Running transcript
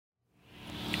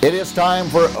It is time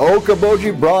for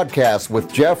Okoboji Broadcast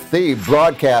with Jeff Thiebe,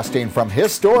 broadcasting from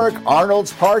historic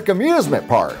Arnold's Park Amusement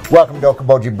Park. Welcome to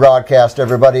Okoboji Broadcast,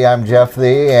 everybody. I'm Jeff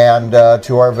Thiebe, and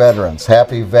to our veterans,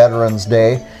 happy Veterans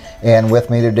Day. And with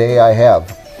me today I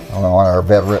have one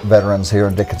of our veterans here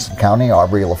in Dickinson County,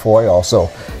 Aubrey LaFoy, also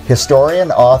historian,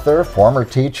 author, former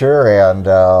teacher, and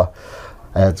a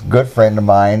good friend of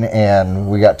mine. And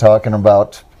we got talking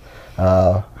about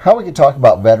how we could talk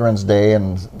about Veterans Day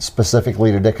and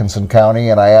specifically to Dickinson County,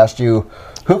 and I asked you,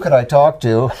 who could I talk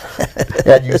to?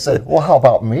 And you said, well, how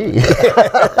about me? and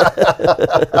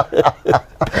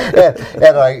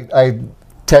I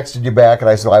texted you back, and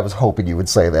I said, I was hoping you would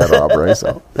say that, Aubrey.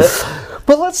 So,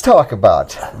 but let's talk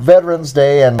about Veterans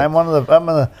Day. And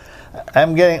we're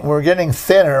getting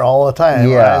thinner all the time.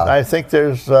 Yeah. I think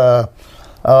there's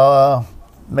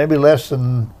maybe less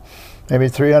than maybe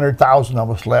 300,000 of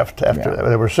us left after that.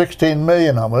 There were 16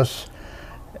 million of us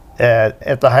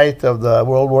at the height of the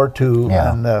World War II,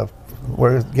 and the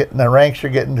ranks are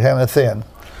getting kind of thin.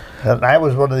 And I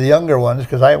was one of the younger ones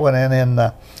because I went in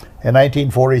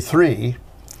 1943,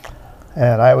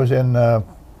 and I was in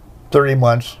 30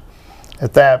 months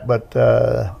at that. But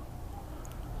there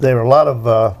were a lot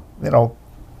of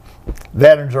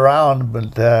veterans around,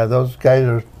 but those guys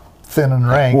are thin and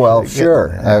rank. Well,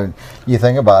 sure. You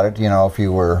think about it, if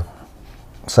you were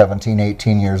 17,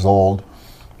 18 years old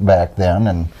back then,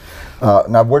 and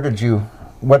now what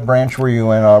branch were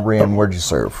you in, Aubrey, and where'd you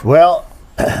serve? Well,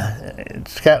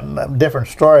 it's kind of a different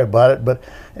story about it, but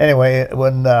anyway,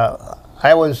 when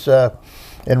I was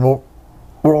in World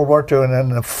War II, and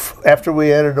then after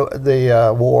we entered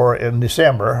the war in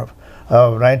December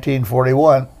of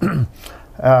 1941,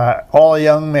 all the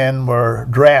young men were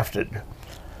drafted.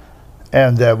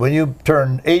 And when you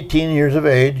turned 18 years of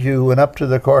age, you went up to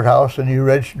the courthouse and you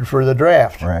registered for the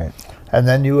draft. Right. And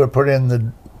then you were put in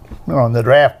the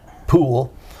draft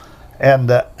pool, and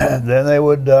then they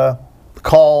would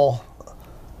call,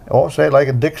 say like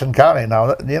in Dickinson County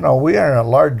now. We are in a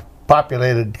large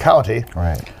populated county.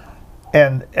 Right.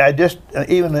 And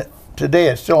even today,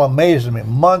 it still amazes me.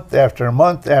 Month after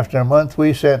month after month,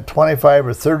 we sent 25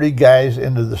 or 30 guys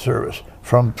into the service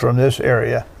from this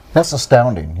area. That's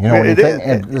astounding.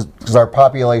 Because our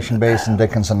population base in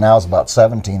Dickinson now is about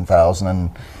 17,000, and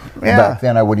back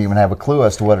then I wouldn't even have a clue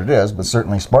as to what it is, but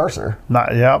certainly sparser.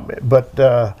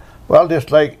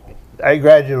 Just like I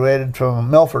graduated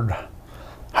from Milford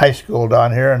High School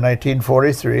down here in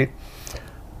 1943,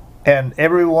 and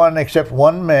everyone except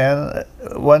one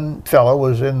fellow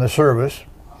was in the service,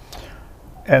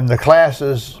 and the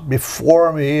classes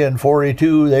before me in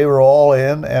 42, they were all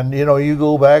in, and you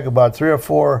go back about 3 or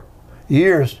 4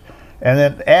 years, and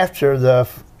then after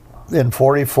in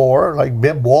 44, like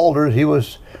Bib Walters, he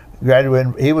was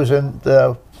graduating, he was in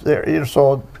there,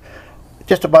 so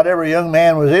just about every young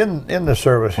man was in the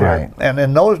service here. Right. And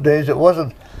in those days, it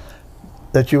wasn't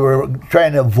that you were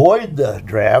trying to avoid the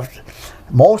draft.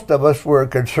 Most of us were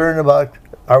concerned about,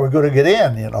 are we going to get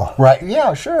in, Right,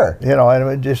 yeah, sure.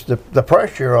 And just the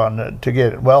pressure on it to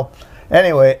get it. Well,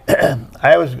 anyway,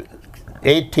 I was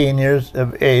 18 years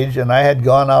of age, and I had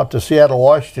gone out to Seattle,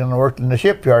 Washington, and worked in the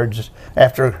shipyards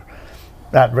after,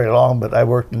 not very long, but I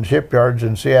worked in shipyards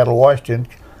in Seattle, Washington,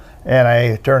 and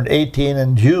I turned 18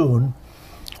 in June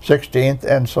 16th,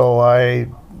 and so I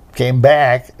came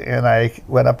back, and I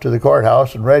went up to the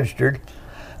courthouse and registered,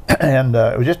 and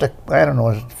it was just a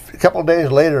couple of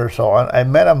days later or so, I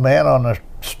met a man on the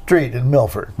street in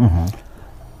Milford,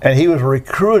 and he was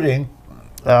recruiting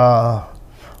for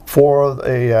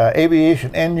the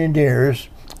aviation engineers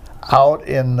out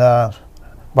in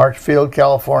Marshfield,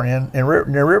 California,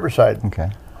 near Riverside.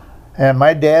 Okay. And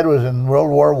my dad was in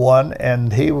World War I,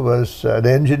 and he was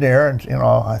the engineer, and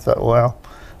I thought, well,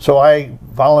 so I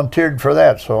volunteered for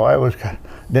that, so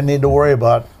didn't need to worry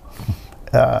about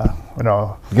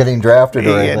getting drafted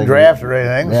or anything.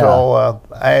 Yeah. So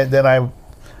I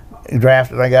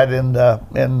drafted. I got in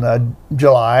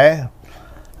July,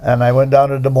 and I went down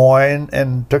to Des Moines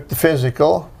and took the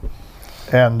physical,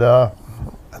 and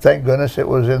thank goodness it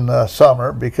was in the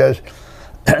summer because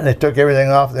they took everything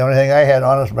off. The only thing I had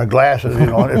on was my glasses,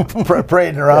 and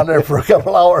parading around there for a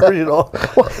couple hours,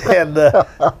 And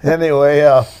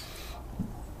anyway,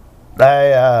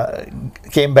 I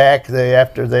came back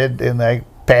after I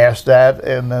passed that,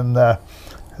 and then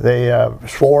they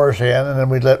swore us in, and then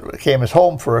we came us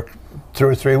home for 2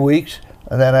 or 3 weeks,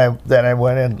 and then I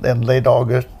went in late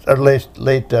August or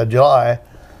late July,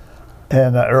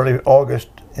 and early August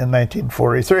in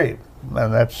 1943.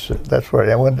 And that's where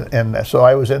I went, and so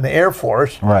I was in the Air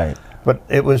Force. Right. But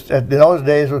it was in those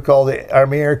days we called the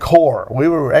Army Air Corps. We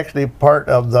were actually part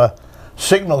of the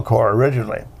Signal Corps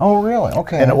originally. Oh, really?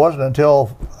 Okay. And it wasn't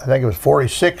until, I think it was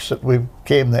 46, that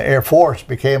the Air Force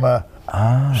became a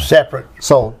separate.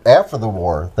 So after the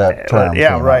war, that term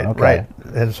yeah, came right, on. Okay. right.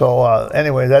 And so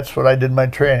anyway, that's what I did my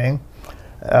training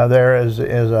there as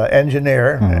an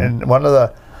engineer. And one of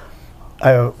the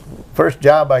first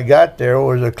job I got there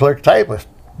was a clerk typist,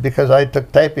 because I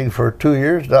took typing for 2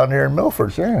 years down here in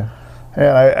Milford. Sure.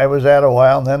 And I was at a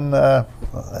while, and then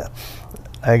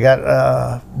I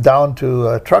got down to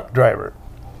a truck driver.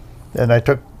 And I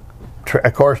took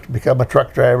a course to become a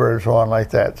truck driver and so on like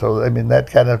that. So, I mean,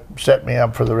 that kind of set me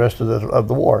up for the rest of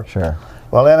the war. Sure.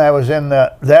 Well, then I was in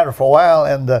that for a while,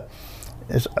 and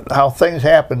it's how things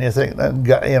happen. You think, and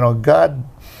God, God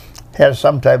has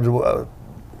sometimes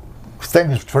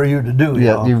things for you to do.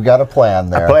 Yeah, you've got a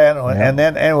plan there. A plan, and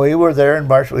then we were there in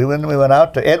March. We went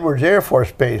out to Edwards Air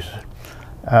Force Base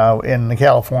in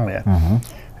California,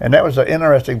 and that was an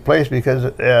interesting place because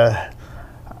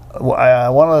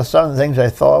one of some of the things I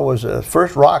thought was the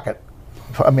first rocket.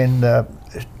 I mean,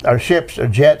 our ships, our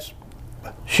jets,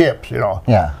 ships,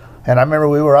 Yeah. And I remember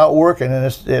we were out working we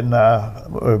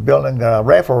were building a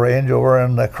rifle range over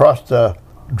across the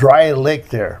dry lake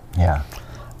there. Yeah.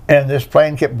 And this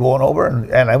plane kept going over,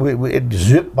 and it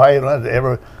zipped by,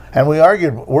 and we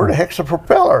argued, where the heck's the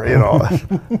propeller,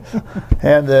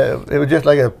 And it was just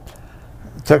like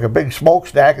took a big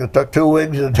smokestack and took 2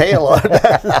 wings and a tail on it.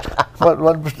 but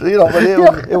it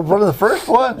was one of the first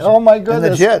ones. Oh my goodness.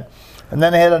 In the jet. And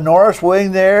then they had a Norris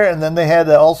wing there, and then they had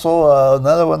also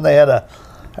another one. They had a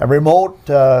remote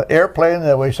airplane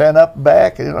that we sent up and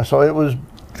back. So it was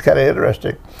kind of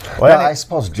interesting. Well, I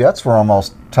suppose jets were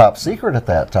almost top secret at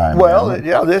that time. Well,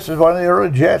 yeah, this is one of the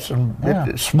early jets, and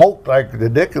it smoked like the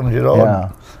dickens,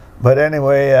 Yeah. But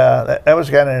anyway, that was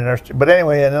kind of interesting. But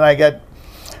anyway, and then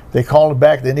they called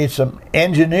back. They need some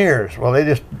engineers. Well, they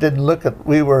just didn't look at.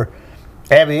 We were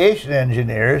aviation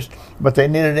engineers, but they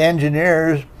needed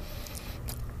engineers,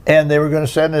 and they were going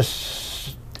to send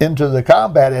us into the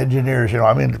combat engineers.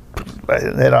 I mean,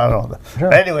 they don't know.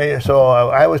 Sure. Anyway, so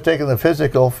I was taking the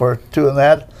physical for doing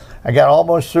that. I got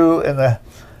almost through, and the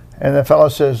fellow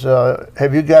says,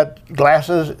 "Have you got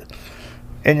glasses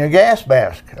in your gas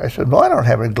mask?" I said, "No, I don't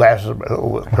have any glasses."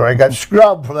 So I got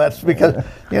scrubbed for that because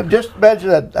just imagine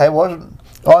that I wasn't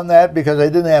on that because I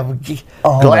didn't have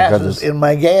glasses in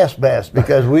my gas mask,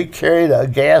 because we carried a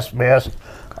gas mask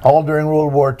all during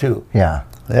World War II. Yeah.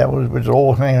 That was an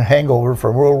old hangover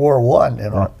from World War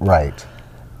I. Right.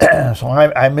 So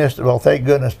I missed it. Well, thank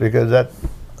goodness, because that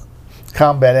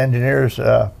combat engineers.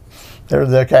 They're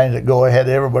the kinds that go ahead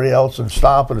of everybody else and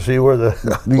stop and see where the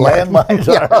landmines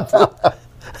are.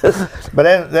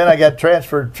 But then I got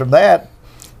transferred from that.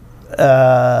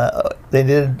 They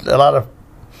did a lot of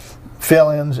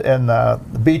fill-ins in the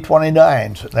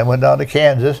B-29s. I went down to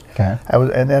Kansas. Okay.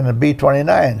 And then the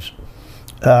B-29s.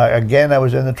 Again, I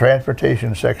was in the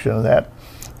transportation section of that.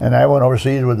 And I went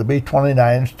overseas with the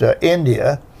B-29s to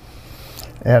India.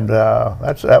 And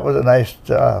that was a nice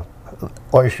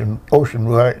ocean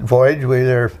voyage. We were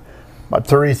there about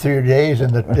 33 days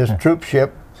in this troop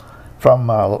ship from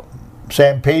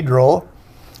San Pedro.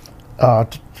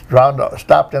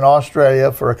 Stopped in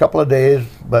Australia for a couple of days,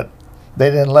 but they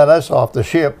didn't let us off the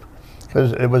ship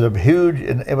because it was an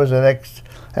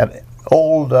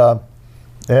old, a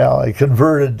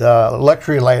converted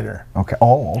luxury liner. Okay.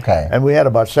 Oh, okay. And we had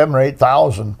about 7,000 or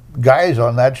 8,000 guys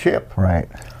on that ship. Right.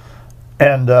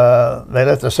 And they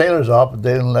let the sailors off, but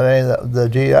they didn't let any of the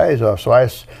GIs off. So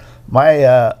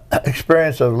my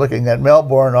experience of looking at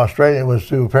Melbourne, Australia, was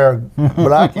through a pair of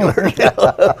binoculars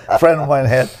a friend of mine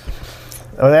had.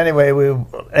 But anyway, we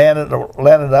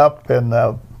landed up in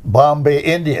Bombay,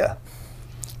 India,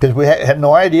 because we had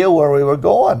no idea where we were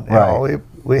going.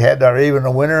 We had even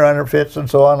the winter underfits and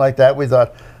so on like that. We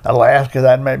thought Alaska,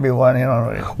 that might be one.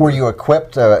 Were you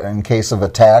equipped in case of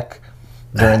attack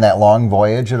during that long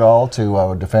voyage at all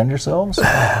to defend yourselves?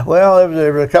 Well,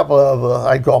 there were a couple of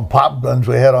I'd call them pop guns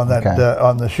we had on that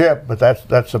on the ship, but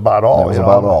that's about all. That was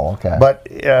about all. Okay. But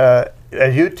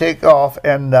as you take off,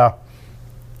 and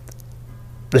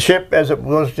the ship, as it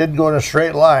didn't go in a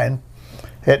straight line,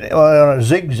 it went on a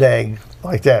zigzag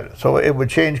like that. So it would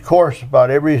change course about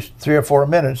every 3 or 4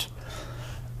 minutes,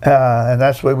 and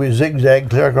that's why we zigzagged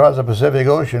clear across the Pacific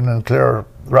Ocean and clear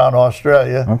around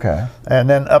Australia. Okay. And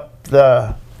then up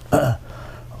the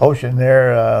ocean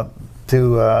there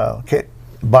to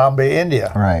Bombay,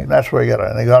 India. Right. And that's where we got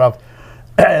on. They got off.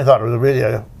 I thought it was really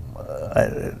I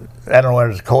don't know whether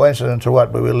it's a coincidence or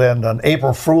what, but we landed on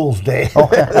April Fool's Day,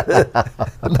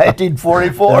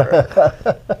 1944.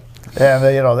 And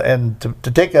and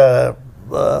to take a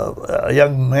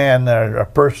young man or a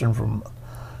person from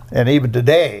And even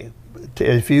today,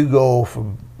 if you go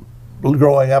from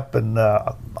growing up in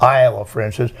Iowa, for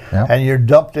instance, and you're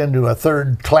dumped into a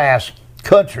third-class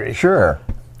country. Sure.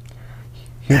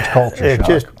 Huge culture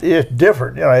shock. It's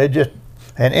different. You know,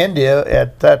 and India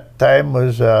at that time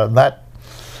was not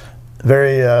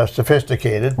very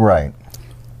sophisticated. Right.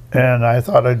 And I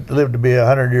thought I'd live to be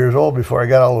 100 years old before I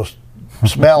got all this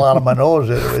smell out of my nose.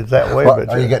 It's that way. Well, but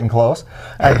are you getting close?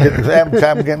 I'm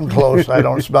getting close. I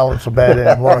don't smell it so bad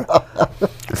anymore.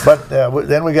 But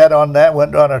then we got on that,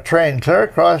 went on a train clear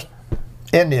across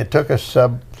India. It took us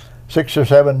 6 or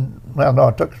 7, well, no,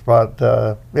 it took us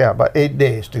about 8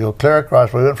 days to go clear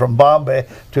across. We went from Bombay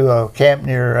to a camp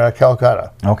near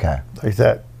Calcutta. Okay. Like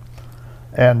that.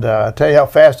 And I'll tell you how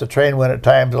fast the train went at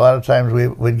times. A lot of times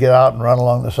we'd get out and run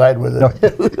along the side with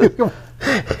it.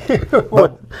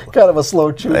 What kind of a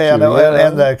slow choo-choo. And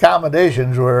the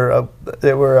accommodations were,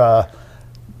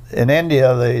 in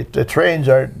India, the trains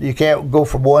you can't go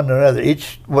from one to another.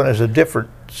 Each one is a different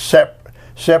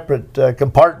separate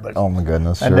compartment. Oh my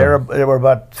goodness! And sure. there were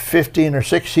about 15 or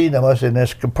 16 of us in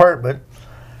this compartment.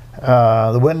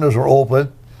 The windows were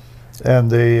open, and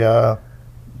the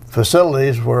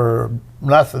facilities were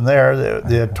nothing there.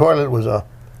 The toilet was a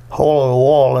hole in the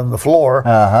wall in the floor.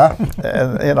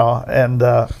 And you know, and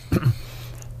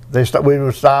we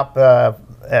would stop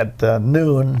at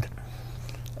noon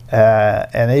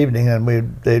and evening, and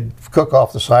they'd cook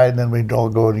off the side, and then we'd all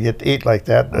go and get to eat like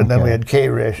that. And then we had K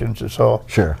rations, and so.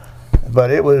 Sure.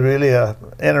 But it was really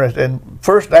interesting. And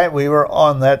first night we were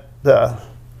on that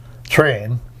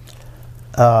train,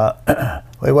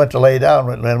 we went to lay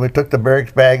down, and we took the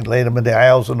barracks bag and laid them in the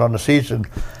aisles and on the seats, and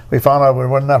we found out there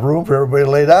wasn't enough room for everybody to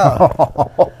lay down.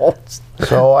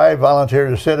 So I volunteered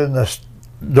to sit in the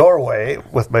doorway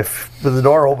with the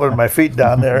door open and my feet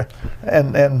down there,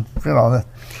 and you know,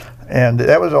 and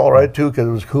that was all right too because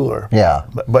it was cooler. Yeah.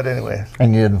 But anyway.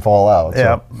 And you didn't fall out.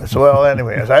 Yeah. So well,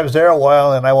 anyways, I was there a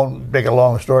while, and I won't make a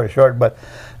long story short. But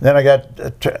then I got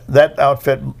that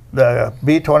outfit. The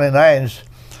B-29s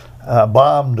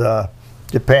bombed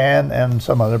Japan and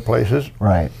some other places.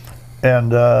 Right.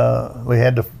 And we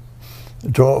had to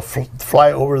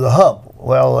fly over the hump.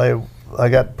 Well, I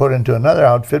got put into another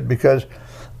outfit because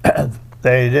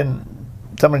somebody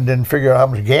didn't figure out how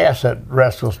much gas that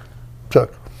rascal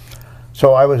took.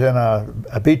 So I was in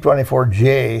a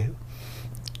B-24J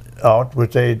out,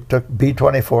 which they took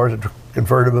B-24s and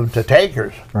converted them to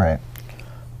tankers. Right.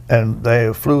 And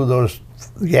they flew those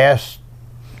gas-filled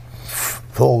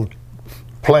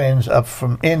planes up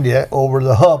from India over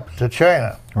the hump to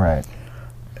China. Right.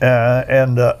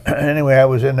 Anyway, I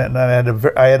was in it, and I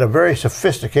had a very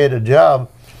sophisticated job.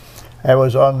 I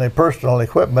was on the personal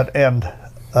equipment, and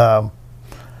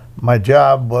my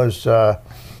job was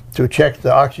to check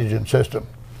the oxygen system.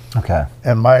 Okay.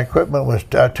 And my equipment was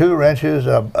 2 wrenches,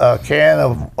 a can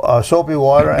of soapy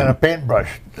water, and a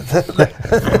paintbrush.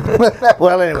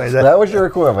 Well, anyway. That was your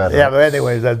equipment. Yeah, but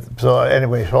anyway, so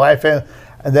I found,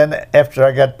 and then after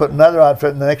I got put in another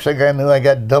outfit, and the next thing I knew, I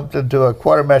got dumped into a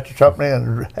quartermaster company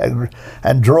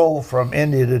and drove from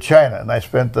India to China. And I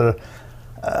spent the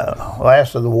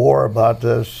last of the war about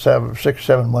 6,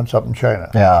 7 months up in China.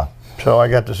 Yeah. So I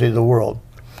got to see the world.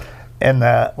 And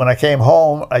when I came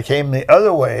home, I came the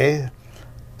other way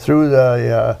through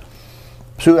the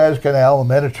Suez Canal, the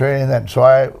Mediterranean. And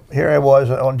so here I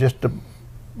was on just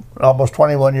almost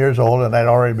 21 years old, and I'd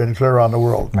already been clear around the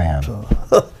world. Man.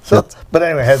 But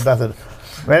anyway, had nothing.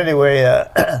 But anyway.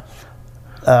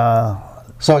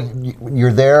 So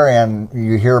you're there, and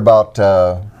you hear about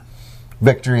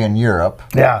victory in Europe.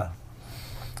 Yeah.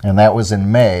 And that was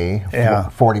in May,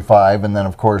 45, and then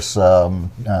of course the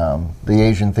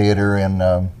Asian Theater in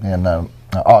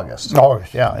August.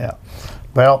 August, yeah.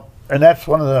 Well, and that's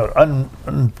one of the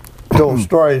untold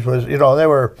stories was, you know, there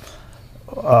were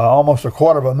almost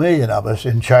 250,000 of us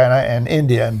in China and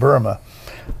India and Burma,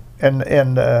 and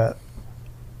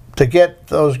to get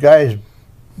those guys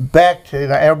back to, you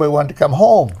know, everybody wanted to come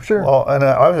home. Sure. Well, and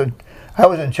I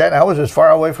was in China. I was as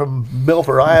far away from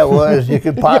Milford, Iowa, as you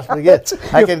could possibly get.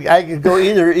 I could go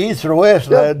either east or west.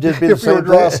 And I'd just be if you would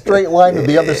draw a straight line to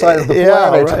the other side of the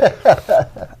planet.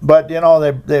 Right. But you know,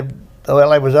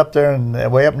 I was up there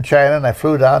and way up in China, and I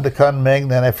flew down to Kunming.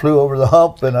 Then I flew over the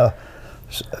hump in a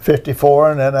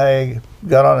 54, and then I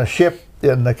got on a ship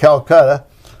in Calcutta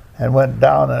and went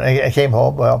down, and I came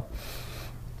home. Well,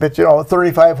 but you know,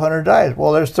 3,500 died.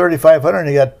 Well, there's 3,500, and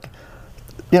you got,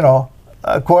 you know,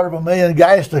 250,000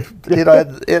 guys to, you know,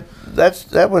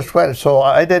 that was quite. So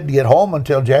I didn't get home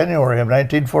until January of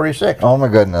 1946. Oh my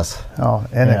goodness! Oh,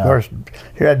 and of course,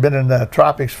 here I'd been in the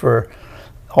tropics for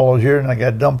all those years, and I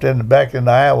got dumped back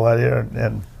into Iowa here,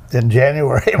 and in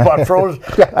January. About froze.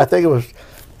 I think it was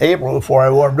April before I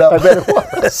warmed up. I bet it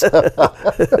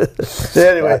was.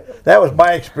 Anyway, that was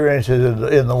my experiences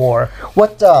in the war.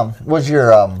 What was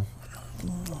your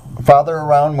father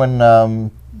around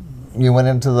when you went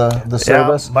into the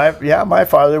service? My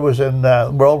father was in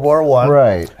World War I.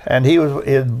 Right. And he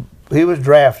was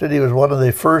drafted. He was one of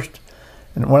the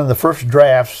first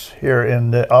drafts here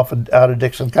out of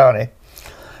Dixon County.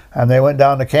 And they went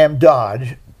down to Camp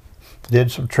Dodge, did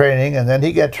some training, and then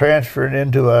he got transferred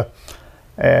into a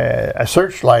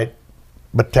searchlight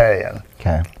battalion.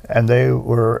 Okay. And they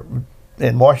were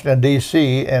in Washington,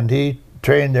 D.C., and he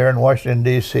trained there in Washington,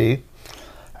 D.C.,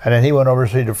 and then he went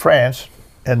overseas to France,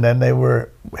 and then they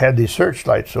had these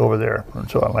searchlights over there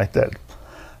and so on like that.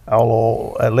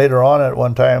 Although later on at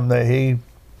one time they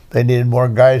needed more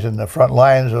guys in the front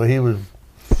line, so he was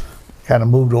kind of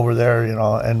moved over there,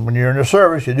 and when you're in the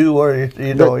service, you do what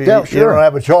you don't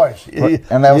have a choice.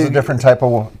 And that was a different type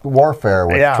of warfare,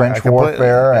 with trench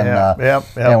warfare,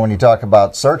 and when you talk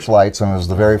about searchlights, and it was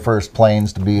the very first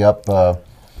planes to be up, on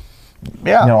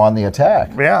the attack.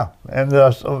 Yeah, and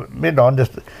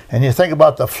and you think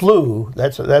about the flu.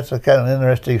 That's a kind of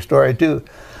interesting story too.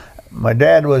 My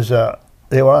dad was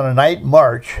they were on a night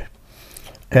march.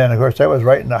 And of course, that was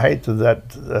right in the height of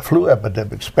that flu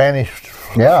epidemic, Spanish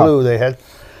flu they had.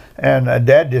 And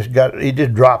Dad just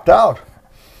dropped out.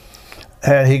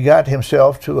 And he got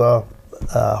himself to a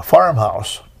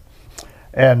farmhouse.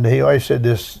 And he always said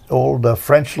this old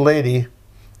French lady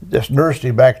just nursed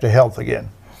him back to health again.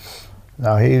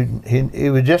 Now, he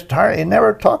was just tired. He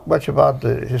never talked much about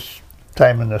his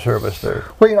time in the service there.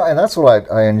 Well, and that's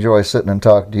what I enjoy sitting and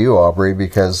talking to you, Aubrey,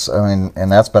 because, and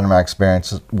that's been my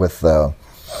experience with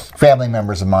family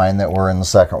members of mine that were in the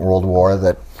Second World War,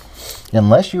 that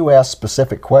unless you ask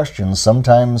specific questions,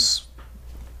 sometimes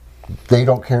they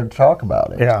don't care to talk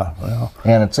about it. Yeah, well.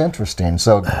 And it's interesting.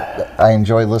 So I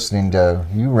enjoy listening to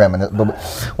you reminisce. But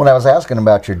when I was asking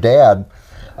about your dad,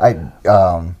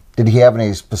 did he have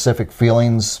any specific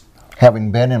feelings, having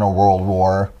been in a world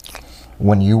war,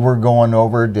 when you were going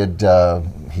over? Did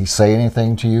he say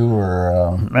anything to you,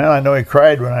 or? Man, I know he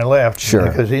cried when I left. Sure.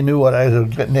 Because he knew what I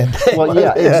was getting into. Well,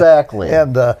 yeah, exactly.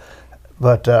 And and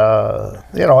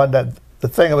the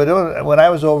thing of it, when I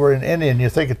was over in India, and you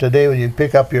think of today when you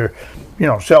pick up your,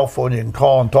 cell phone, you can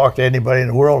call and talk to anybody in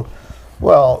the world.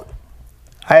 Well,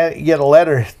 I get a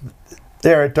letter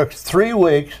there. It took 3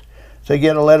 weeks to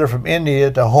get a letter from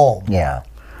India to home. Yeah.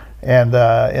 And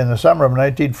in the summer of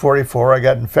 1944, I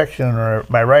got infection in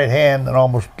my right hand and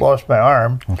almost lost my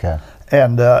arm. Okay.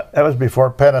 And that was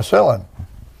before penicillin.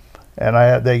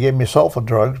 And they gave me sulfa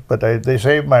drugs, but they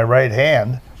saved my right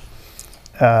hand.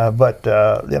 I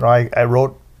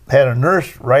had a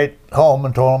nurse write home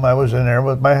and told them I was in there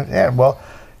with my hand. Well,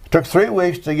 it took 3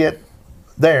 weeks to get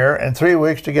there and 3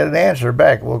 weeks to get an answer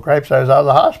back. Well, cripes, I was out of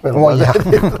the hospital. Well, yeah.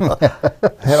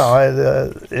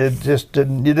 It just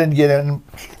didn't. You didn't get in.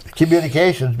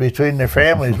 Communications between their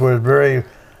families was very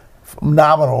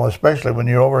nominal, especially when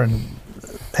you're over and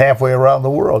halfway around the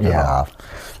world.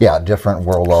 Yeah, different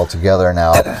world altogether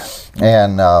now.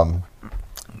 And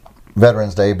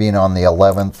Veterans Day being on the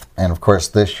 11th, and of course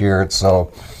this year it's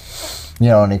so,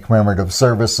 any commemorative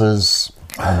services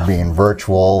being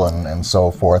virtual and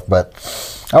so forth. But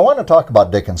I want to talk about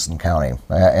Dickinson County.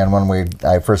 And when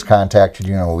I first contacted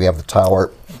you, we have the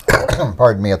tower,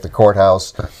 pardon me, at the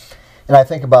courthouse. And I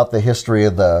think about the history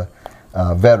of the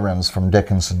veterans from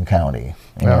Dickinson County,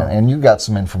 and you got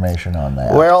some information on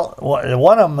that. Well,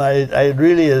 one of them, I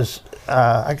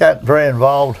got very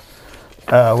involved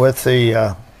with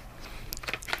the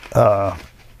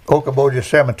Okoboji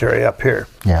Cemetery up here.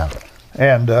 Yeah.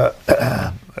 And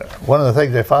one of the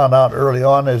things I found out early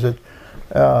on is that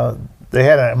they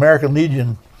had an American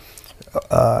Legion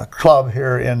club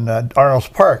here in Arnold's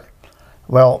Park.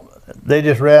 Well, they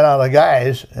just ran out of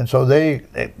guys, and so they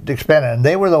expanded. And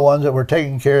they were the ones that were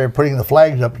taking care of putting the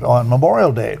flags up on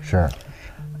Memorial Day. Sure.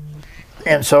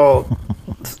 And so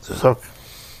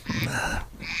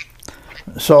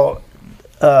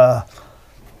I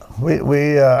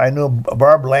knew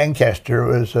Barb Lancaster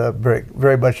was very,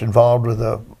 very much involved with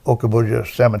the Okoboji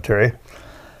Cemetery,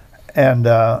 and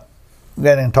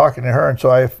getting talking to her, and so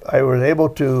I was able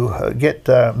to get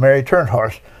Mary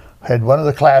Turnhorst. Had one of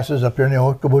the classes up here in the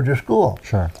Okoboji School.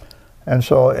 Sure. And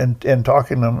so in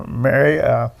talking to Mary,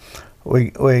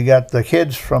 we got the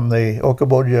kids from the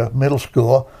Okoboji Middle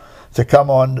School to come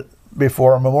on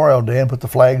before Memorial Day and put the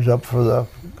flags up for the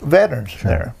veterans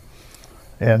there.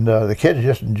 And the kids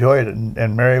just enjoyed it.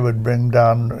 And Mary would bring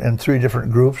down in 3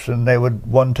 different groups, and they would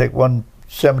take one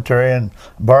cemetery, and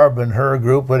Barb and her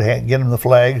group would get them the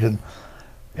flags. And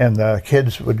and the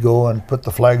kids would go and put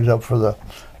the flags up for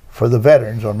the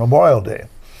veterans on Memorial Day,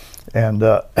 and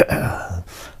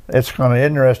it's kind of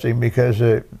interesting because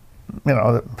you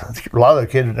know, a lot of the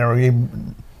kids never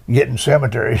even get in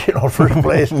cemeteries, you know, first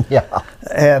place. Yeah.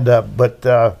 And but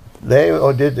they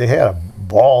had a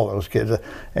ball, those kids.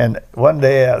 And one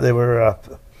day they were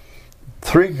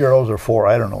 3 girls or 4,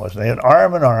 I don't know, they had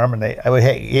arm in arm, and I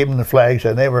gave them the flags,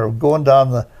 and they were going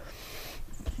down the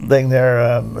thing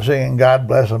there, singing "God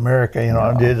Bless America," you know,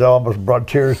 and it almost brought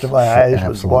tears to my eyes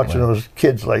with watching those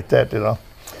kids like that, you know.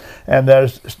 And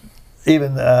there's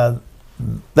even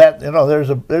that, you know,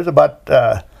 there's about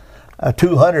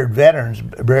 200 veterans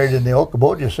buried in the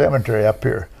Okoboji Cemetery up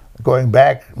here, going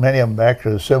back, many of them back to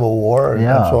the Civil War and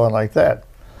so on like that.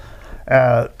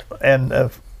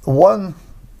 And one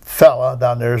fella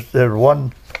down there's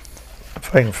one,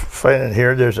 if I can find it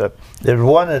here, there's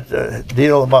one that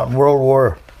deals about World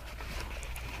War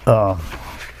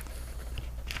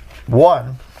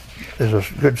One. There's a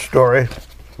good story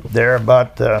there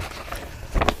about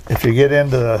if you get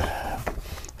into the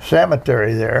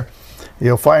cemetery there,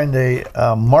 you'll find a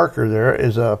marker there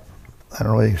is I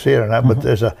don't know if you can see it or not, but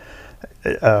there's a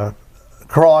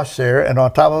cross there, and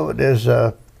on top of it is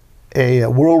a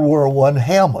World War I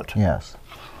helmet. Yes.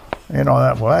 You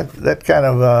know, that kind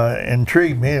of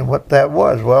intrigued me what that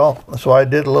was. Well, so I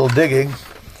did a little digging,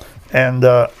 and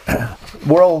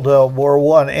World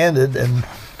War I ended in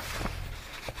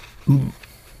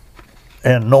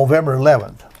November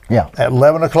 11th. Yeah. At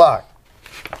 11 o'clock.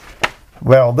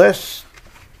 Well, this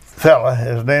fella,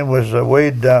 his name was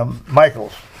Wade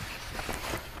Michaels,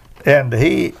 and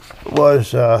he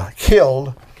was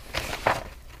killed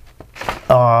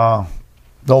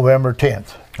November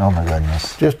 10th. Oh my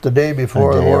goodness! Just the day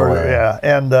before the war. Yeah,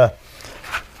 and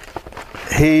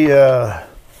he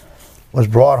was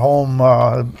brought home,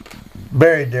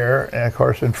 buried there, and of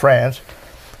course in France,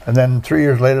 and then 3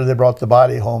 years later they brought the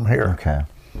body home here. Okay.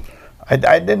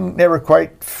 I never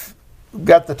quite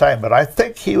got the time, but I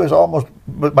think he was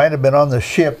might have been on the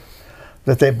ship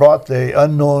that they brought the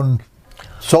unknown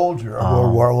soldier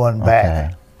of World War I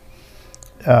back.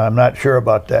 Okay. I'm not sure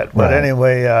about that, but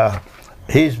anyway,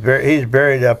 he's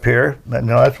buried up here. And,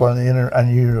 you know, that's one of the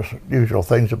unusual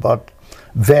things about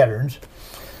veterans.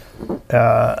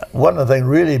 One of the things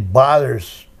really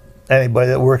bothers anybody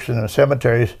that works in the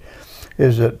cemeteries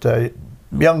is that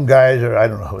young guys, or I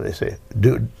don't know how they say,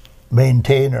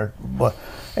 maintain or what.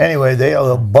 Anyway,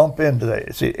 they'll bump into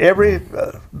that. See,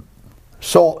 everybody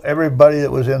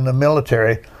that was in the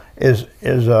military has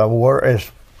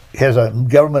a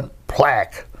government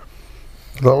plaque,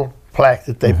 little plaque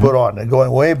that they put on. They're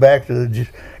going way back to the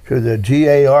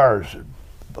GARs,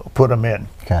 put them in.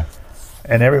 Okay.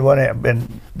 And everyone,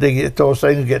 and they get those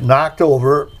things get knocked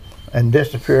over and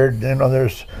disappeared. You know,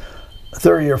 there's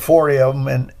 30 or 40 of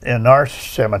them in our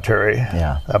cemetery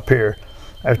up here.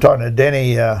 I was talking to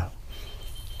Denny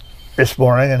this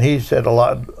morning, and he said a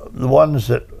lot. The ones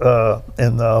that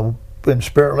in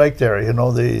Spirit Lake there, you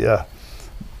know, the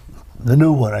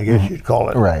new one, I guess you'd call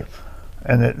it. Right.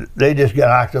 And they just get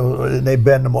knocked over, and they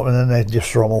bend them over, and then they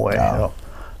just throw them away. You know?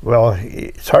 Well,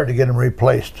 it's hard to get them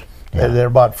replaced. Yeah. They're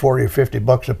about $40 or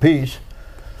 $50 a piece,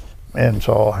 and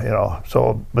so you know.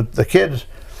 So, but the kids,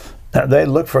 they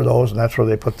look for those, and that's where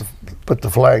they put the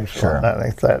flags. Sure. On,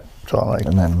 like that. So like.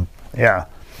 And then. Yeah.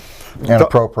 And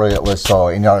appropriately so,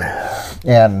 you know.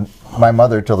 And my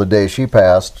mother, till the day she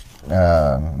passed,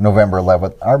 November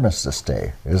 11th, Armistice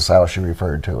Day is how she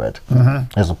referred to it,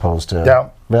 as opposed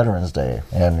to Veterans Day.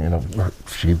 And you know,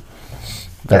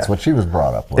 that's what she was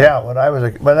brought up with. Yeah, when I was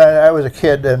a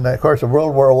kid, and of course the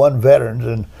World War I veterans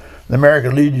and the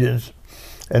American Legions,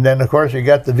 and then of course you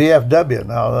got the VFW.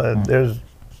 Now there's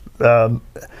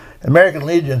American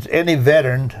Legions. Any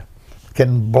veteran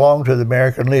can belong to the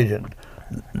American Legion.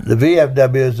 The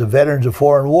VFW is the Veterans of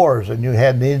Foreign Wars, and you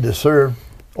needed to serve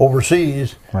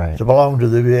overseas to belong to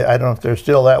the. I don't know if they're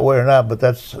still that way or not, but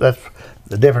that's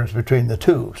the difference between the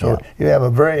two. So you have a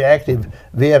very active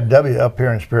VFW up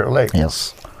here in Spirit Lake.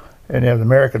 Yes. And you have the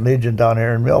American Legion down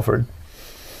here in Milford.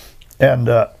 And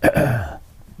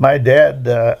my dad,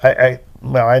 I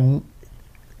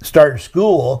started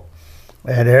school,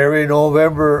 and every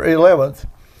November 11th.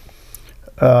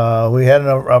 We had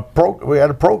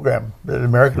a program. The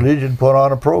American Legion put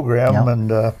on a program, and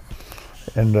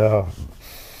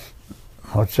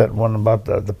what's that one about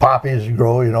the poppies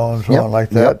grow, you know, and so on like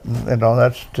that. And, you know,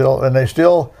 that's still, and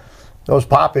those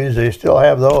poppies, they still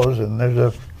have those, and there's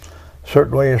a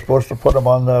certain way you're supposed to put them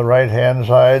on the right hand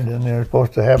side, and you're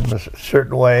supposed to have them a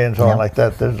certain way, and so on like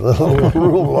that. There's a little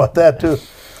rule about that too.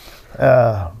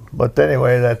 But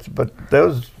anyway,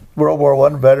 World War I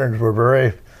veterans were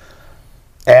very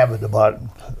avid about,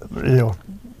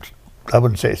 I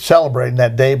wouldn't say celebrating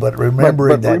that day, but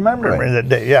remembering that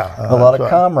day. Yeah, a lot of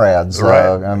comrades.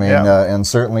 Right. And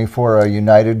certainly for a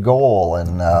united goal.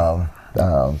 And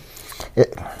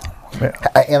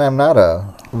and I'm not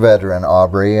a veteran,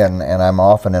 Aubrey, and I'm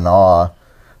often in awe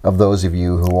of those of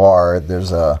you who are.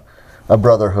 There's a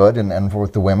brotherhood, and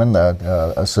with the women,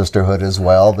 a sisterhood as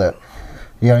well. That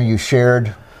you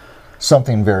shared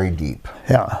something very deep.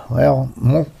 Yeah. Well,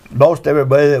 most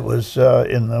everybody that was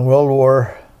in the World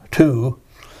War II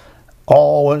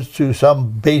all went through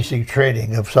some basic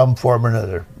training of some form or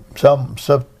another. Some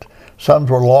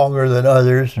were longer than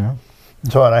others. Yeah.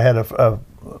 So I had a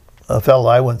fellow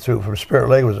I went through from Spirit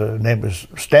Lake, his name was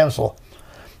Stencil,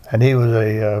 and he was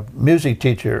a music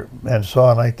teacher and so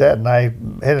on like that. And I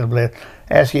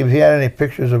asked him if he had any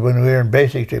pictures of when we were in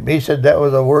basic training. He said that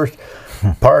was the worst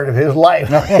part of his life.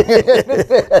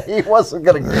 He wasn't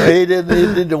going to. He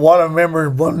didn't want to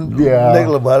remember one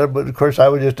nickel about it. But of course, I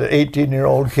was just an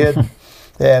 18-year-old kid,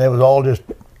 and it was all just,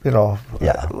 we did a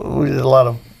lot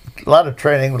of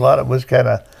training. A lot of it was kind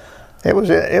of, it was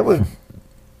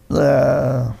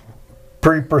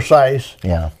pretty precise.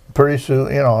 Yeah. Pretty soon,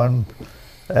 and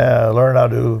learn how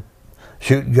to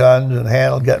shoot guns and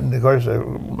handle guns. Of course,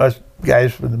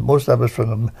 most of us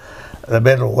from the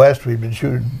Middle West, we've been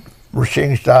shooting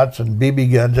machine shots and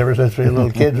BB guns ever since we were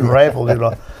little kids and rifles,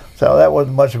 So that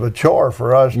wasn't much of a chore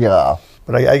for us. Yeah.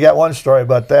 But I got one story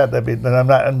about that. And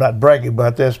I'm not bragging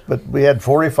about this, but we had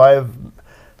 45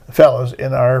 fellows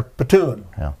in our platoon.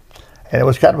 Yeah. And it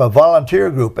was kind of a volunteer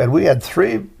group, and we had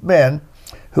 3 men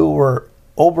who were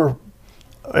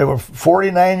they were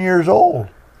 49 years old.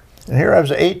 And here I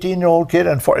was an 18-year-old kid,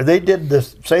 and they did the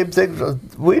same things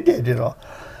we did,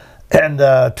 And 2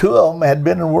 of them had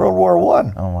been in World War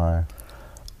I. Oh, my.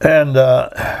 And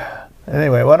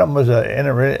anyway, one of them was an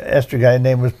interesting guy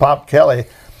named was Pop Kelly,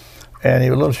 and he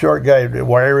was a little short guy,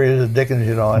 wiry as a Dickens,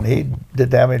 and he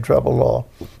didn't have any trouble at all.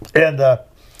 And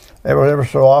ever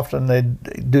so often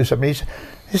they'd do something.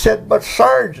 He said, "But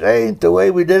Sarge, that ain't the way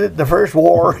we did it in the first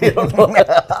war."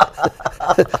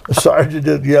 The sergeant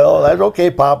did yell, "That's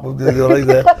okay, Pop." We'll do like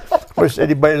that. Of course,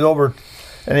 anybody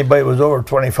was over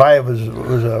 25 was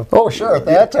a... Oh, sure, at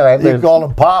that time. They called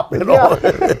him Pop,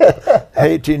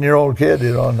 18-year-old kid,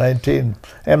 19.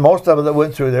 And most of them that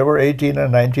went through there were 18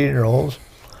 and 19-year-olds.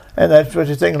 And that's what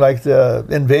you think, like the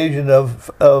invasion of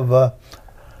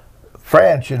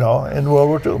France, in World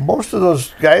War II. Most of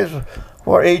those guys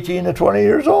were 18 to 20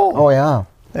 years old. Oh, yeah.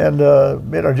 And,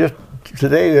 just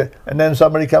today, and then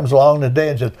somebody comes along today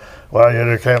and says, "Well,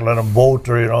 you can't let them vote,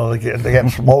 or they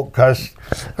can't smoke, cuss,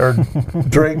 or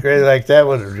drink, or anything like that."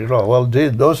 Well,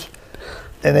 dude, those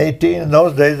in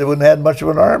those days they wouldn't have had much of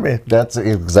an army. That's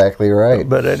exactly right.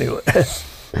 But anyway,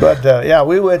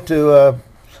 we went to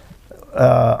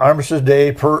Armistice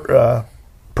Day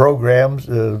programs,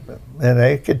 and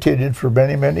they continued for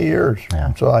many, many years.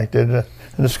 Yeah. So like and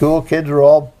the school kids were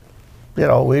all,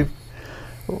 we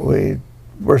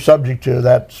were subject to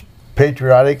that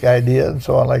patriotic idea and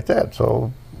so on like that.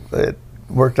 So it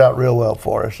worked out real well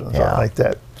for us and so on like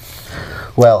that.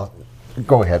 Well,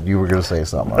 go ahead. You were going to say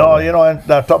something. No, and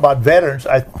now talk about veterans.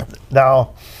 I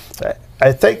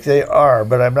think they are,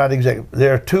 but I'm not exactly.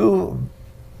 There are 2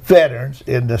 veterans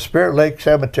in the Spirit Lake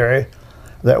Cemetery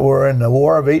that were in the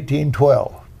War of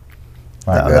 1812.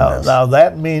 Now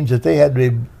that means that they had to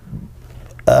be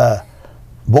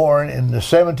born in the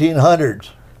 1700s.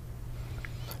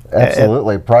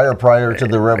 Absolutely, prior to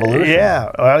the Revolution. Yeah,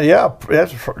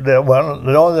 that's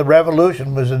the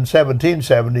Revolution was in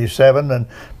 1777,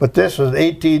 but this was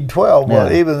 1812. Yeah.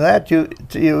 Well, even that you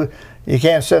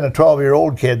can't send a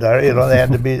 12-year-old kid there. They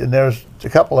had to be, and there's a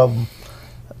couple of them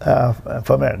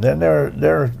from there. Then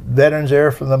there are veterans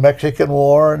there from the Mexican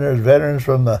War, and there's veterans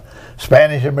from the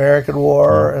Spanish-American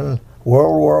War, and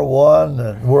World War I,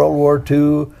 and World War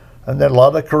II, and then a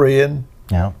lot of Korean.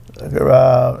 Yeah.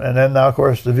 And then now, of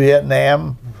course, the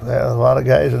Vietnam, a lot of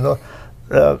guys.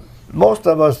 Most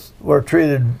of us were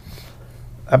treated,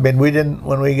 we didn't,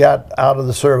 when we got out of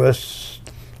the service,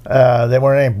 there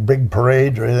weren't any big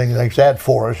parades or anything like that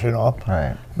for us,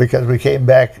 Right. Because we came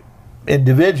back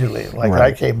individually, like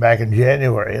right. I came back in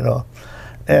January,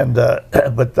 And,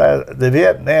 but the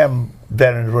Vietnam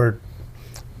veterans were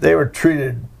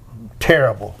treated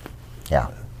terrible. Yeah.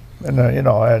 And,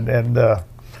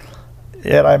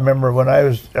 and I remember when I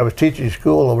was teaching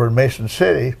school over in Mason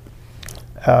City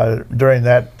during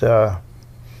that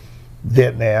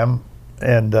Vietnam,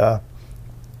 and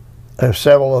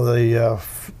several of the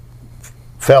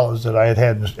fellows that I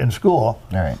had in school,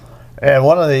 All right. And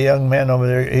one of the young men over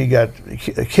there, he got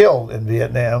killed in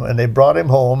Vietnam, and they brought him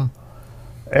home,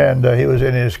 and he was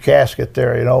in his casket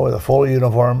there, you know, with a full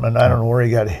uniform, and I don't know where he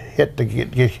got hit to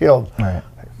get killed. Right.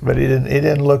 But he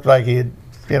didn't look like he,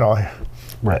 you know,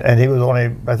 right. And he was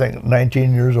only, I think,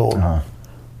 19 years old.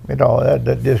 You know,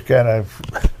 that just kind of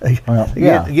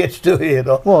gets to you, you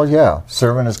know. Well, yeah,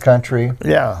 serving his country.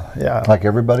 Yeah. Like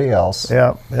everybody else.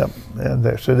 Yeah.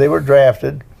 And so they were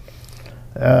drafted.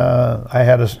 I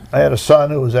had a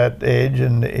son who was that age,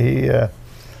 and he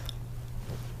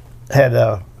had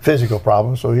a physical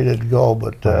problem, so he didn't go.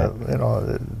 But you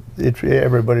know,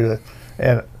 everybody,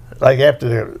 and like after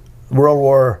the World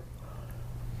War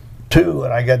II,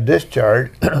 and I got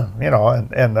discharged, you know,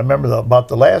 and I remember about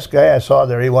the last guy I saw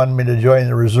there, he wanted me to join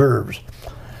the reserves,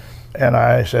 and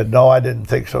I said no, I didn't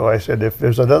think so. I said, if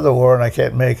there's another war and I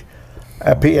can't make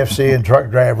a PFC and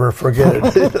truck driver, forget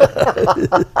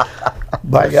it.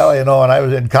 By golly, you know, and I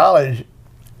was in college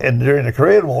and during the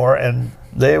Korean War, and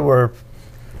they were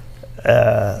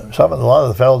a lot of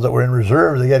the fellows that were in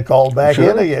reserves, they get called back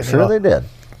in again. Sure, they did.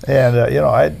 And you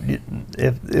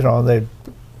know, they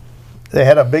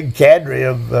had a big cadre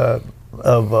of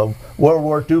World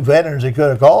War II veterans they could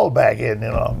have called back in, you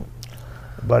know.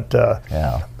 But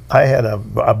I had a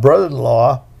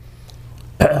brother-in-law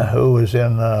who was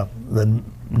in the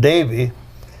Navy,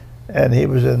 and he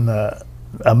was in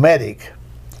a medic,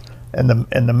 and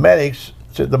the medics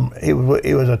said he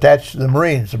was attached to the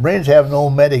Marines. The Marines have no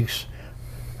medics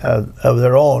of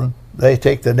their own. They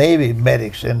take the Navy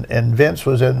medics, and Vince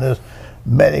was in this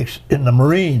medics in the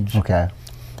Marines. Okay.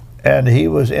 And he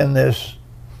was in this.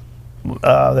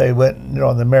 They went, you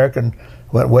know, the American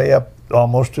went way up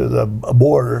almost to the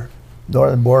border,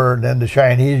 northern border, and then the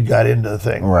Chinese got into the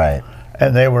thing. Right.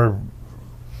 And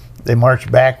they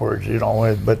marched backwards, you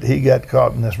know, but he got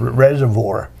caught in this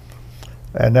reservoir.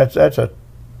 And that's a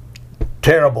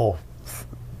terrible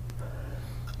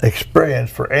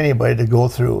experience for anybody to go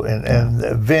through. And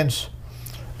Vince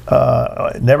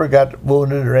never got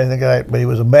wounded or anything like that, but he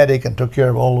was a medic and took care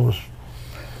of all those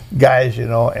guys, you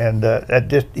know, and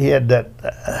he had that,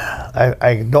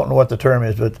 I don't know what the term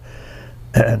is, but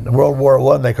in World War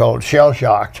I they call it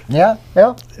shell-shocked. Yeah.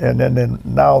 And then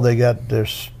now they got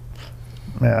this,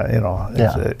 you know,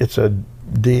 it's a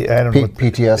I don't know.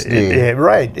 PTSD.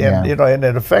 Right, and you know, and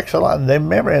it affects a lot of their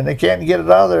memory, and they can't get it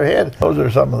out of their head. Those are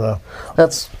some of the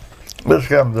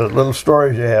the little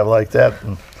stories you have like that.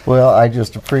 Well, I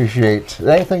just appreciate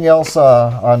anything else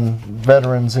on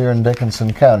veterans here in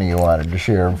Dickinson County you wanted to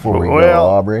share before we go,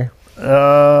 Aubrey.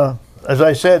 As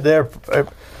I said, a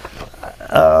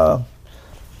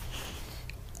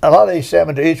lot of these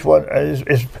cemeteries, each one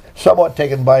is somewhat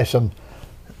taken by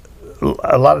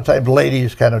a lot of times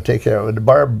ladies kind of take care of it.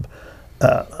 Barb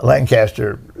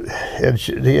Lancaster, and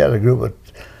he had a group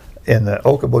in the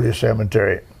Okoboji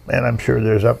Cemetery, and I'm sure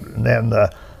there's and then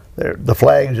the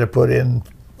flags are put in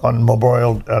on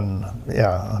Memorial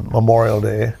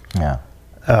Day. Yeah.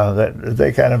 That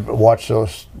they kind of watch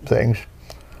those things,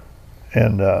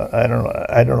 and I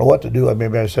don't know what to do.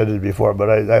 Maybe I said it before, but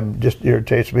I'm just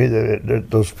irritates me that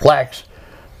those plaques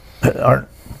aren't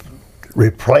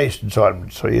replaced and so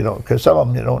on. So you know, because some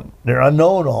of them they're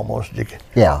unknown almost.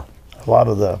 Yeah. A lot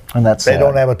of and that's they sad.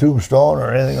 don't have a tombstone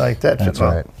or anything like that. That's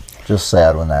right. Just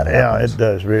sad when that happens. Yeah, it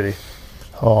does really.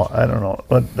 Oh, I don't know,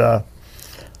 but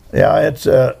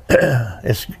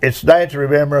it's nice to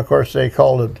remember. Of course, they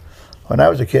called it when I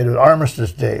was a kid. It was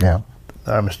Armistice Day. Yeah.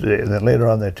 Armistice Day, and then later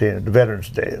on they changed it to Veterans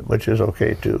Day, which is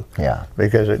okay too. Yeah.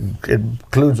 Because it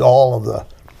includes all of the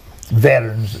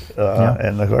veterans,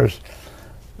 and of course.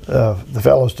 The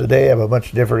fellows today have a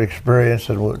much different experience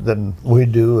than we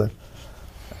do,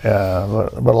 but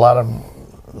a lot of them,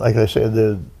 like I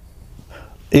said,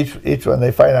 each one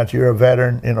they find out you're a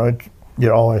veteran, you know,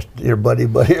 you're always your buddy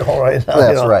all right now.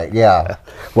 That's right, yeah.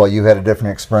 Well, you had a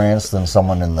different experience than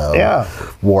someone in the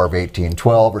War of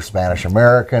 1812 or Spanish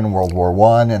American, World War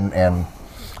I, and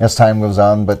as time goes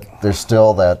on, but there's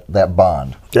still that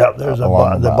bond. Yeah, there's a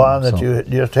bond, the bond that you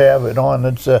just have, you know, and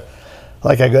it's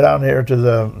like I go down here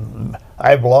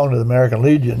I belong to the American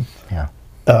Legion. Yeah.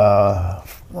 Well,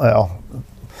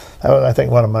 that was, I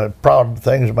think, one of my proud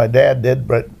things my dad did,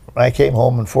 but I came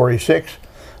home in '46,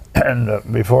 and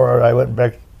before I went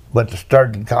to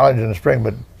start in college in the spring,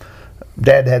 but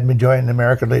Dad had me join the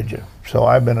American Legion. So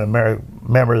I've been a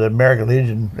member of the American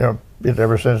Legion, you know,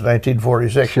 ever since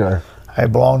 1946. Sure. I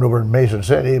belonged over in Mason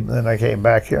City, and then I came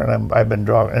back here, and I've been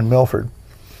in Milford.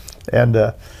 And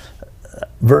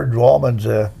Virg Wallman's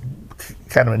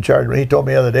kind of in charge. He told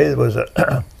me the other day there was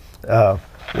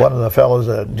one of the fellows,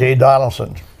 Jay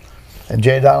Donaldson, and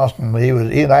Jay Donaldson, he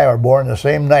and I were born the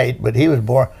same night, but he was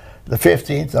born the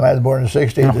 15th, and I was born the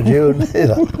 16th of June. You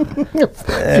know.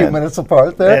 A few minutes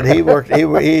apart there. And he worked. He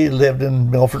lived in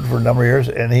Milford for a number of years,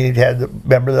 and he had the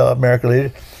member of the American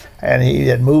Legion, and he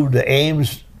had moved to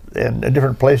Ames and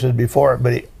different places before it,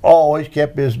 but he always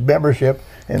kept his membership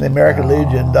in the American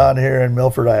Legion down here in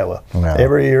Milford, Iowa. No.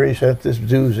 Every year he sent his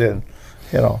dues in,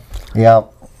 you know. Yeah.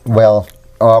 Well,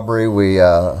 Aubrey, we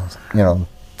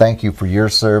thank you for your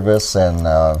service, and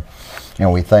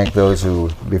we thank those who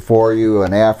before you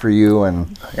and after you,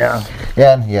 and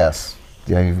yes,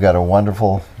 you've got a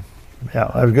wonderful. Yeah,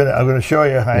 I'm gonna show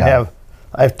you. I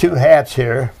have two hats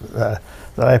here that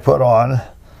I put on.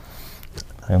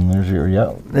 And there's your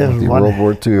There's the one. World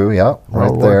War II, right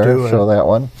World there. War II, Show that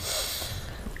one.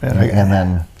 And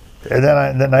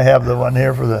then I have the one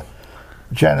here for the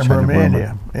China Burma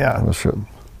India. Yeah. I should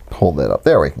hold that up.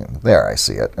 There we can. There, I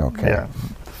see it. Okay. Yeah.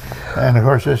 And of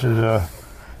course this is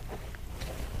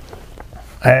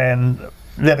and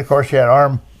then of course you had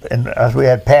arm, and as we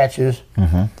had patches,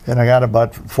 and I got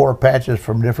about 4 patches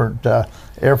from different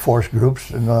Air Force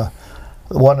groups, and the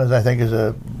one that I think is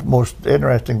the most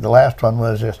interesting, the last one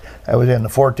was this. I was in the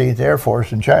 14th Air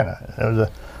Force in China. It was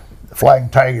the Flying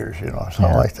Tigers,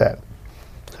 something like that.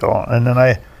 So, and then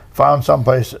I found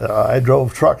someplace, I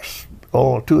drove trucks,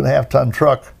 2.5 ton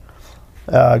truck,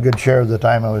 a good share of the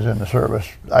time I was in the service.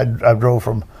 I drove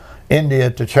from India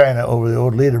to China over the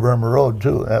old Lida Burma Road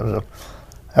too. That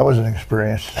was an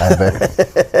experience. I bet.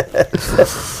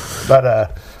 But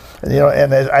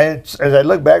and as I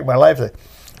look back at my life,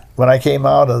 when I came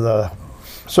out of the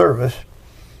service,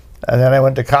 and then I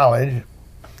went to college,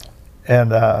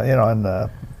 and in the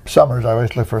summers I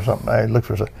always look for something. I looked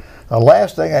for something. The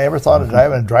last thing I ever thought of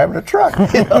driving a truck.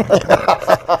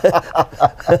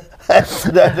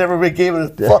 That never became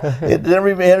it never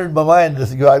even entered my mind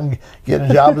to go out and get a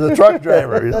job as a truck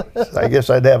driver. I guess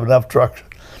I'd have enough trucks.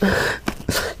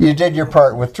 You did your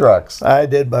part with trucks. I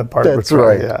did my part with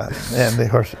trucks. Yeah, and of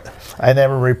course I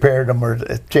never repaired them or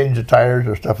changed the tires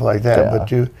or stuff like that. Yeah.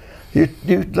 But you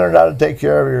learned how to take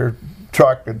care of your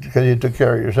truck because you took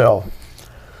care of yourself.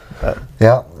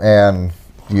 Yeah, and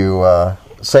you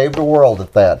saved the world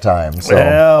at that time. So.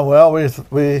 Yeah, well,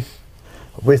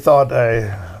 we thought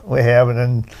we have, and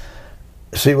then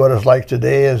see what it's like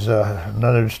today is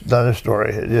another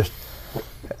story. It just,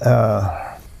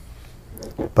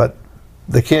 but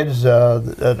the kids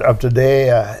of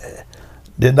today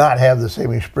did not have the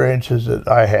same experiences that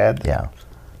I had. Yeah.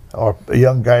 Or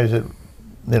young guys that,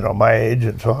 my age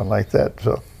and so on like that.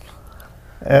 So,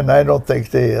 and I don't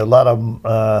think a lot of them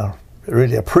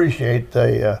really appreciate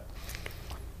the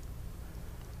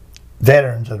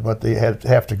veterans and what they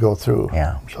have to go through.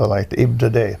 Yeah. So like even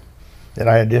today, and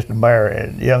I just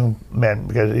admire young men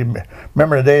because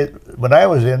remember the day when I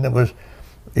was in,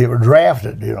 you were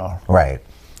drafted, Right.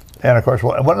 And of course,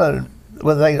 one of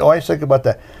the things I always think about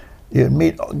that, you'd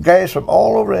meet guys from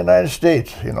all over the United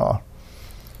States,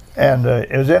 and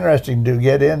it was interesting to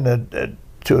get in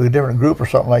to a different group or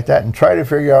something like that and try to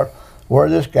figure out where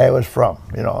this guy was from,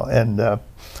 and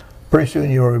pretty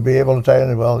soon you will be able to tell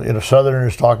you, well,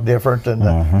 Southerners talk different,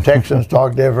 and Texans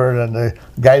talk different, and the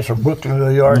guys from Brooklyn,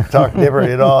 New York talk different,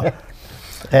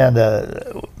 and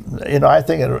I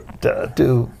think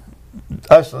to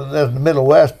us in the Middle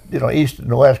West, East and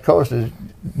the West Coast is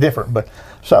different, but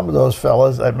some of those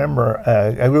fellas, I remember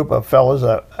a group of fellas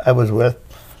I was with,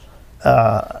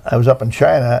 I was up in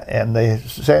China, and they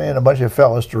sent in a bunch of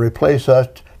fellas to replace us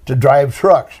to drive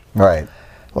trucks. Right.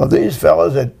 Well, these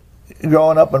fellas that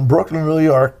growing up in Brooklyn, New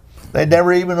York, they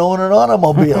never even owned an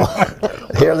automobile.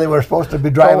 Here they were supposed to be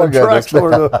driving trucks over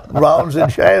the rounds in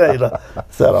China.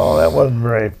 So, that wasn't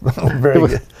very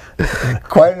good.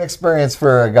 Quite an experience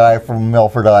for a guy from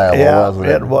Milford, Iowa, wasn't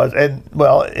it? It was. And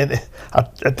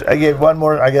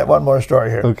I got one more story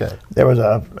here. Okay. There was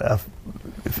a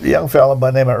young fellow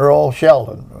by the name of Earl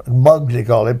Sheldon, Muggs they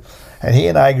called him, and he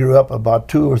and I grew up about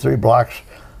 2 or 3 blocks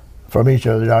from each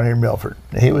other down here in Milford.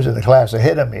 He was in the class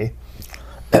ahead of me.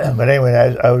 But anyway,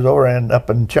 I was up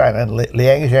in China, in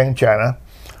Liangshan, China,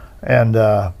 and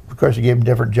of course he gave him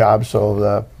different jobs.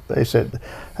 So they said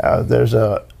there's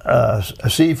a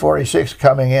C-46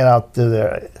 coming in out to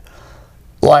the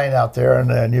line out there,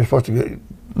 and you're supposed to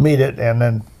meet it and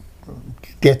then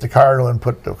get the cargo and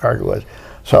put the cargo in.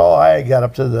 So I got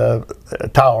up to the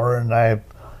tower and I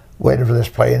waited for this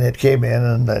plane. It came in,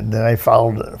 and then I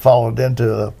followed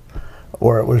into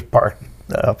where it was parked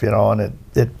up, and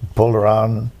it pulled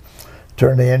around and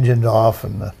turned the engines off,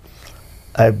 and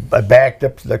I backed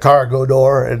up to the cargo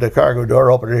door, and the cargo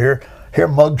door opened here. Here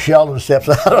Muggs Sheldon steps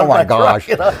out of my gosh.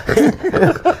 truck,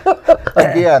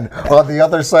 Again, on the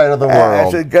other side of the I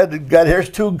world. said, God, here's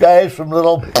two guys from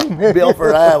little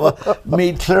Milford, Iowa,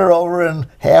 meet clear over and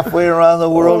halfway around the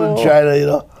world in China, you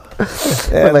know.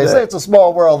 When they say it's a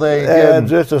small world, they and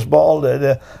just a small,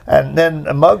 and then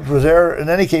Muggs was there, and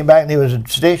then he came back and he was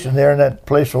stationed there in that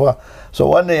place for a while. So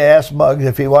one day I asked Muggs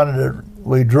if he wanted to.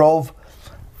 We drove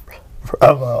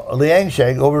from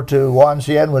Liangshan over to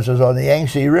Wanxian, which is on the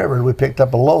Yangtze River. We picked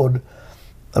up a load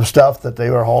of stuff that they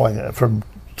were hauling from.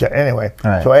 Anyway,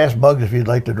 right. So I asked Muggs if he'd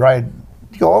like to drive.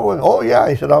 He go, oh yeah.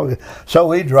 He said, oh. So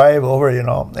we drive over, you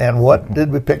know, and what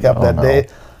did we pick up that day?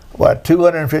 What,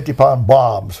 250-pound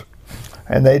bombs.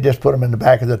 And they just put them in the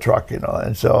back of the truck, you know.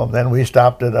 And so then we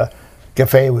stopped at a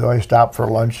cafe. We always stopped for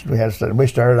lunch. We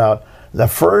started out. The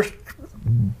first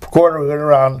corner we went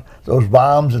around, those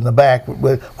bombs in the back.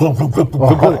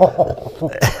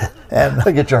 And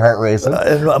get your heart racing.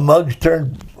 And Muggs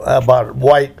turned about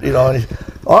white, you know, and he said,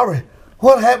 Aubrey,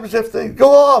 what happens if they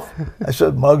go off? I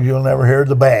said, Muggs, you'll never hear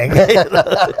the bang.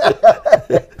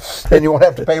 And you won't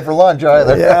have to pay for lunch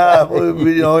either. Yeah,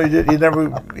 you know,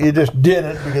 you just did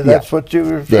it because that's what you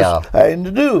were trying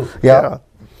to do. Yeah.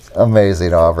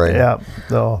 Amazing, Aubrey. Yeah.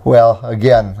 So. Well,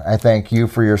 again, I thank you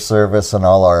for your service and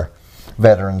all our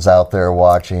veterans out there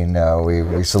watching.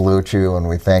 We salute you and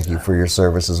we thank you for your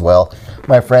service as well.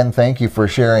 My friend, thank you for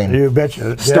sharing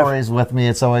stories with me.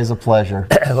 It's always a pleasure.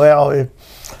 Well,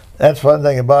 that's one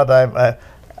thing about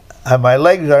my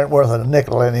legs aren't worth a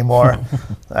nickel anymore.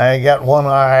 I got one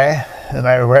eye and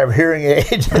I have hearing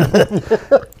aids.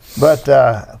 But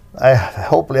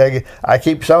hopefully I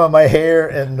keep some of my hair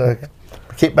and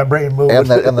keep my brain moving.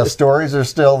 And the stories are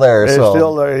still there. They're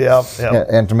still there, yeah.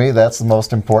 And to me, that's the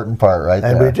most important part, right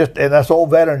and there. And us old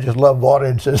veterans just love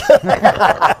audiences.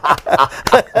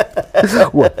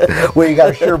 Well, you got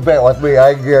a sure bet with me,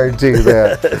 I guarantee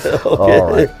that. Okay.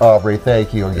 All right. Aubrey,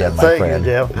 thank you again, my friend.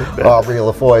 Thank you, Jeff. Aubrey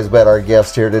LaFoy has been our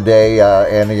guest here today.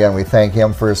 And again, we thank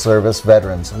him for his service.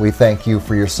 Veterans, we thank you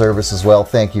for your service as well.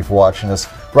 Thank you for watching us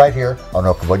right here on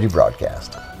Okoboji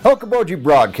Broadcast. Okoboji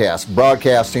Broadcast,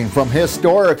 broadcasting from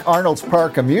historic Arnold's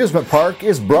Park Amusement Park,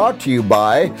 is brought to you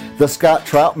by the Scott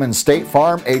Troutman State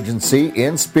Farm Agency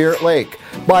in Spirit Lake,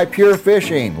 by Pure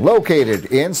Fishing, located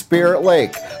in Spirit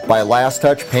Lake, by Last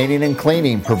Touch Painting and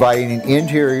Cleaning, providing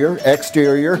interior,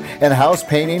 exterior, and house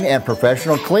painting and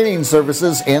professional cleaning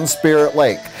services in Spirit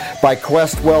Lake, by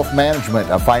Quest Wealth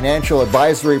Management, a financial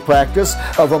advisory practice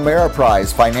of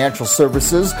Ameriprise Financial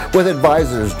Services with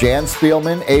advisors Jan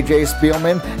Spielman, AJ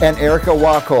Spielman, and Erica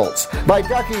Wachholz, by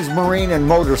Ducky's Marine and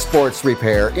Motorsports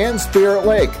Repair in Spirit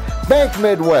Lake, Bank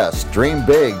Midwest, dream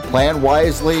big, plan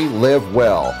wisely, live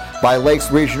well, by Lakes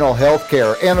Regional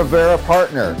Healthcare and Avera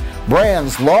Partner,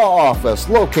 Brands Law Office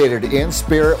located in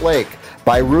Spirit Lake,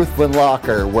 by Ruthven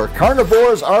Locker, where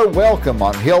carnivores are welcome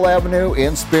on Hill Avenue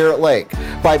in Spirit Lake,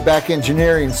 by Beck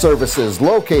Engineering Services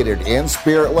located in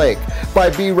Spirit Lake,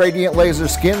 by B Radiant Laser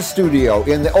Skin Studio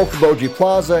in the Okoboji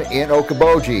Plaza in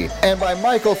Okoboji, and by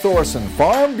Michael Thorson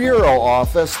Farm Bureau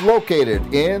Office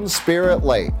located in Spirit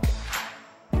Lake.